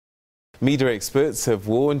Media experts have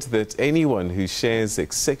warned that anyone who shares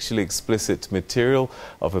sexually explicit material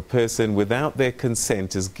of a person without their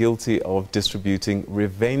consent is guilty of distributing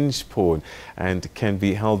revenge porn and can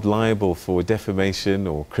be held liable for defamation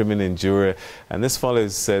or criminal injury. And this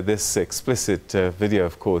follows this explicit video,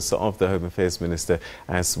 of course, of the Home Affairs Minister,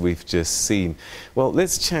 as we've just seen. Well,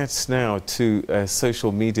 let's chat now to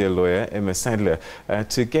social media lawyer Emma Sadleir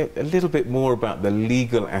to get a little bit more about the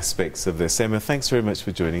legal aspects of this. Emma, thanks very much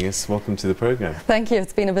for joining us. Welcome to the programme. Thank you.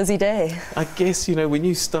 It's been a busy day. I guess, you know, when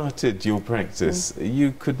you started your practice,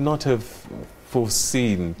 you could not have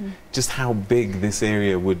foreseen just how big this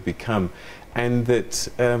area would become, and that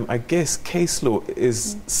I guess case law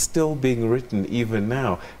is still being written even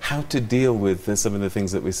now, how to deal with some of the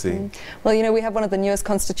things that we're seeing. Well, you know, we have one of the newest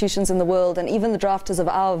constitutions in the world, and even the drafters of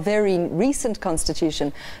our very recent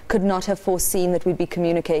constitution could not have foreseen that we'd be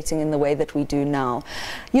communicating in the way that we do now.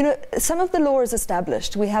 You know, some of the law is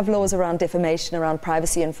established. We have laws around defamation, around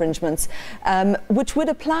privacy infringements, which would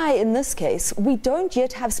apply in this case. We don't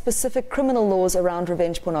yet have specific criminal laws around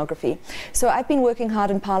revenge pornography. So I've been working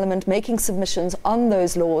hard in Parliament, making submissions on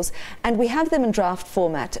those laws, and we have them in draft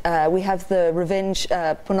format. We have the revenge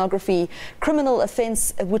pornography criminal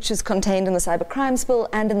offence, which is contained in the Cyber Crimes Bill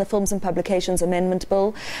and in the Films and Publications Amendment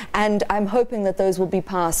Bill, and I'm hoping that those will be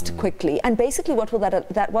passed quickly. And basically what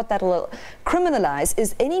that'll criminalise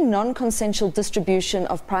is any non-consensual distribution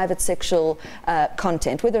of private sexual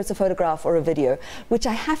content, whether it's a photograph or a video, which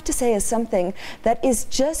I have to say is something that is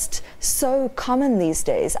just so common these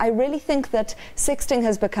days. I really think that sexting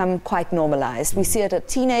has become quite normalised. We see it at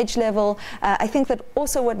teenage level. I think that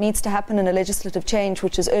also what needs to happen in a legislative change,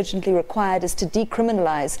 which is urgently required, is to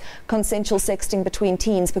decriminalise consensual sexting between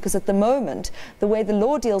teens, because at the moment the way the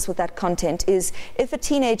law deals with that content is if a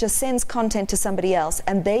teenager sends content to somebody else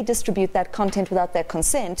and they distribute that content without their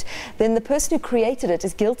consent, then the person who created it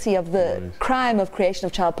is guilty of the crime of creation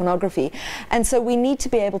of child pornography. And so we need to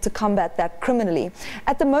be able to combat that criminally.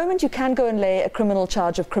 At the moment you can go and lay a criminal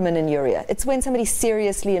charge of criminal injuria. It's when somebody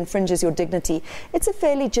seriously infringes your dignity. It's a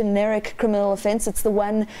fairly generic criminal offence. It's the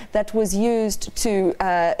one that was used to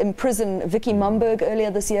imprison Vicky Momberg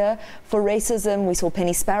earlier this year for racism. We saw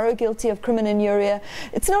Penny Sparrow guilty of criminal injuria.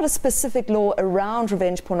 It's not a specific law around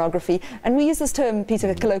revenge pornography, and we use this term,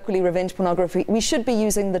 Peter, colloquially, revenge pornography. We should be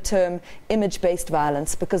using the term image-based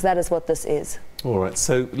violence, because that is what this is. All right,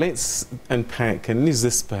 so let's unpack and use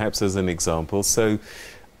this perhaps as an example. So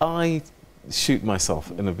I shoot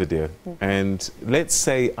myself in a video, and let's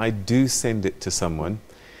say I do send it to someone.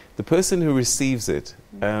 The person who receives it,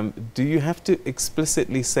 do you have to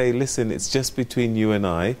explicitly say, listen, it's just between you and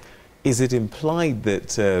I? Is it implied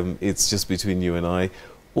that it's just between you and I?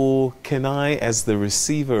 Or can I, as the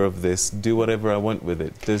receiver of this, do whatever I want with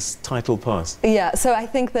it? Does title pass? Yeah, so I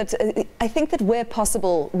think that where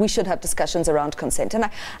possible, we should have discussions around consent. And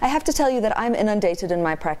I have to tell you that I'm inundated in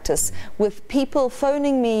my practice with people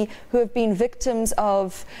phoning me who have been victims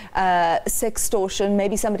of sextortion.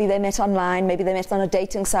 Maybe somebody they met online, maybe they met on a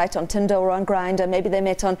dating site, on Tinder or on Grindr, maybe they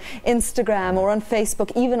met on Instagram or on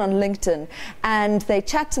Facebook, even on LinkedIn. And they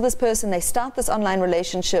chat to this person, they start this online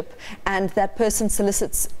relationship, and that person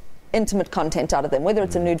solicits intimate content out of them, whether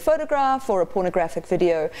it's a nude photograph or a pornographic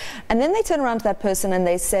video. And then they turn around to that person and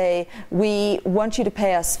they say, we want you to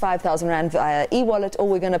pay us 5,000 Rand via e-wallet, or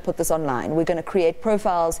we're going to put this online. We're going to create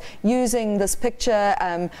profiles using this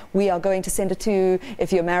picture. We are going to send it to,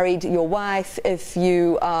 if you're married, your wife, if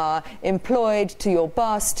you are employed, to your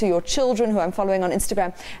boss, to your children who I'm following on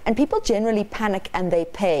Instagram. And people generally panic and they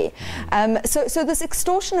pay. So this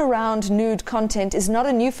extortion around nude content is not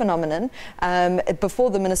a new phenomenon. Before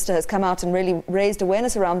the minister has come out and really raised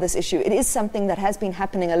awareness around this issue, it is something that has been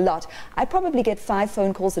happening a lot. I probably get 5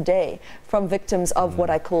 phone calls a day from victims of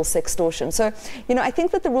what I call sextortion. So, you know, I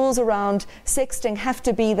think that the rules around sexting have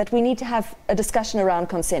to be that we need to have a discussion around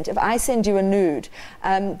consent. If I send you a nude,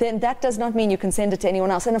 then that does not mean you can send it to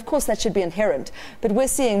anyone else. And of course that should be inherent. But we're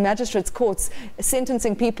seeing magistrates' courts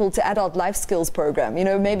sentencing people to adult life skills program. You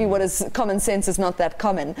know, maybe what is common sense is not that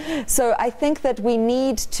common. So I think that we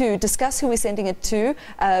need to discuss who we're sending it to.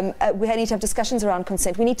 We need to have discussions around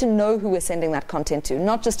consent. We need to know who we're sending that content to,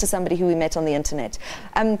 not just to somebody who we met on the internet.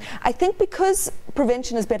 I think because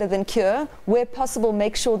prevention is better than cure, where possible,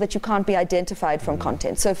 make sure that you can't be identified from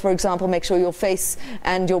content. So, for example, make sure your face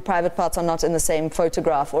and your private parts are not in the same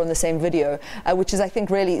photograph or in the same video, which is, I think,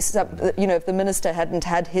 really, you know, if the minister hadn't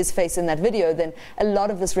had his face in that video, then a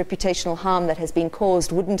lot of this reputational harm that has been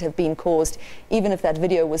caused wouldn't have been caused, even if that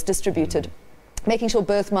video was distributed. making sure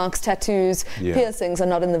birthmarks, tattoos, piercings are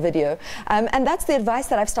not in the video. And that's the advice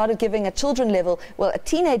that I've started giving at children level, well, at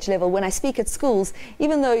teenage level, when I speak at schools.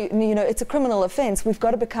 Even though, you know, it's a criminal offense, we've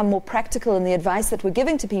got to become more practical in the advice that we're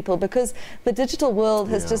giving to people, because the digital world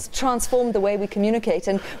has just transformed the way we communicate,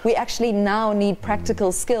 and we actually now need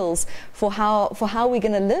practical skills for how we're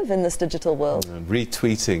going to live in this digital world. And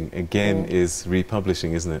retweeting, again, is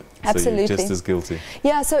republishing, isn't it? Absolutely. So you're just as guilty.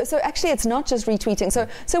 Yeah, so actually it's not just retweeting.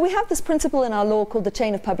 So we have this principle in our law called the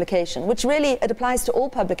chain of publication, which really, it applies to all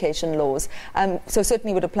publication laws. So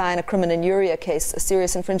certainly would apply in a crimen injuria case, a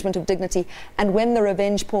serious infringement of dignity, and when the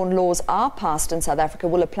revenge porn laws are passed in South Africa,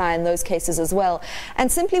 will apply in those cases as well.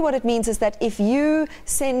 And simply what it means is that if you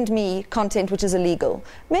send me content which is illegal,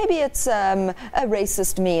 maybe it's a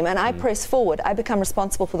racist meme, and I press forward, I become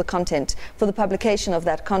responsible for the content, for the publication of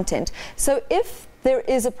that content. So if there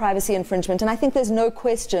is a privacy infringement, and I think there's no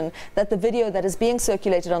question that the video that is being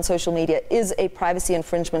circulated on social media is a privacy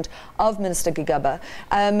infringement of Minister Gigaba.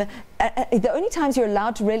 The only times you're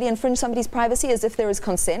allowed to really infringe somebody's privacy is if there is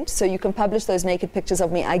consent, so you can publish those naked pictures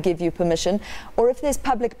of me, I give you permission, or if there's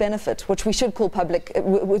public benefit, which we should call public,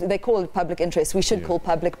 they call it public interest, we should call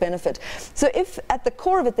public benefit. So if at the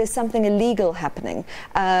core of it there's something illegal happening,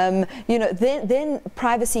 you know, then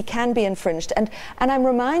privacy can be infringed. And I'm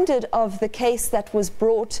reminded of the case that was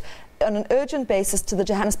brought on an urgent basis to the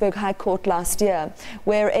Johannesburg High Court last year,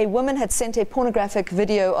 where a woman had sent a pornographic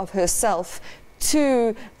video of herself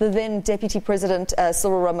to the then Deputy President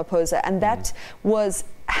Cyril Ramaphosa, and that was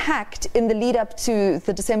hacked in the lead up to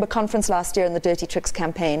the December conference last year in the Dirty Tricks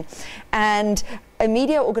campaign. And a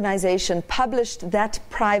media organization published that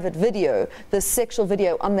private video, the sexual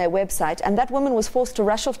video, on their website, and that woman was forced to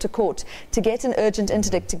rush off to court to get an urgent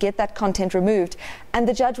interdict to get that content removed. And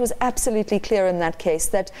the judge was absolutely clear in that case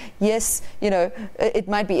that yes, you know, it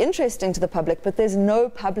might be interesting to the public, but there's no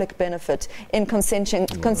public benefit in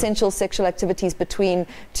consensual sexual activities between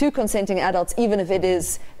two consenting adults, even if it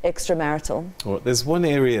is extramarital. Well, there's one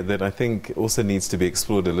area that I think also needs to be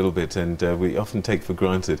explored a little bit, and we often take for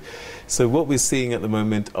granted. So what we're seeing at the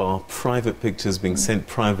moment are private pictures being sent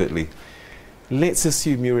privately. Let's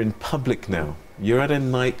assume you're in public now. You're at a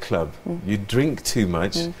nightclub, you drink too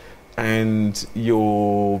much, and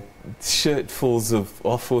your shirt falls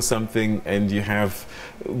off or something, and you have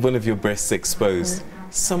one of your breasts exposed.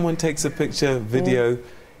 Someone takes a picture, video.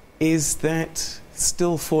 Is that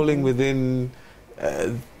still falling within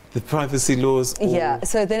the privacy laws? Yeah,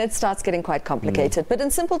 so then it starts getting quite complicated. But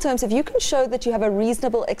in simple terms, if you can show that you have a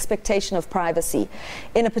reasonable expectation of privacy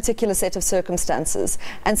in a particular set of circumstances,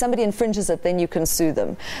 and somebody infringes it, then you can sue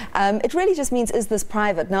them. It really just means, is this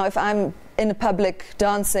private? Now, if I'm in a public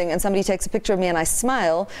dancing and somebody takes a picture of me and I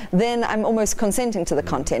smile, then I'm almost consenting to the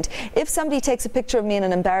content. If somebody takes a picture of me in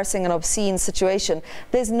an embarrassing and obscene situation,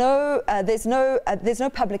 there's no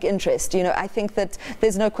public interest. You know, I think that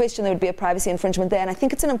there's no question there would be a privacy infringement there, and I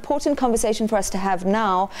think it's an important conversation for us to have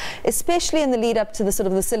now, especially in the lead up to the sort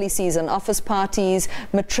of the silly season, office parties,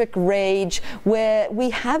 matric rage, where we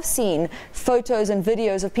have seen photos and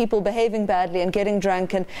videos of people behaving badly and getting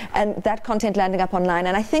drunk, and that content landing up online.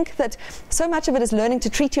 And I think that so much of it is learning to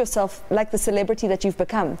treat yourself like the celebrity that you've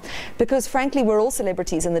become, because frankly we're all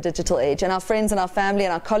celebrities in the digital age, and our friends and our family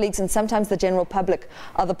and our colleagues and sometimes the general public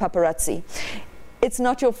are the paparazzi. It's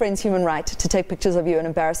not your friend's human right to take pictures of you in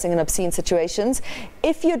embarrassing and obscene situations.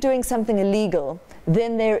 If you're doing something illegal,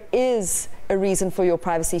 then there is a reason for your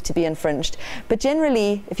privacy to be infringed. But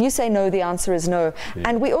generally, if you say no, the answer is no.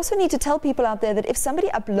 And we also need to tell people out there that if somebody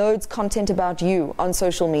uploads content about you on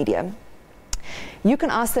social media, you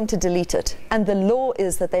can ask them to delete it, and the law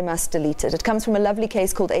is that they must delete it. It comes from a lovely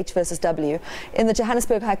case called H versus W in the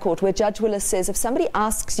Johannesburg High Court, where Judge Willis says if somebody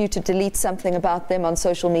asks you to delete something about them on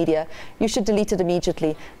social media, you should delete it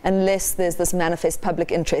immediately unless there's this manifest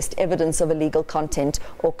public interest, evidence of illegal content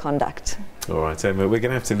or conduct. All right, Emma, we're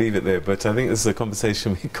going to have to leave it there, but I think this is a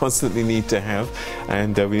conversation we constantly need to have,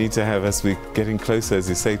 and we need to have as we're getting closer, as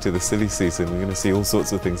you say, to the silly season. We're going to see all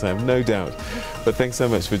sorts of things, I have no doubt. But thanks so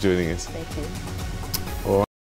much for joining us. Thank you.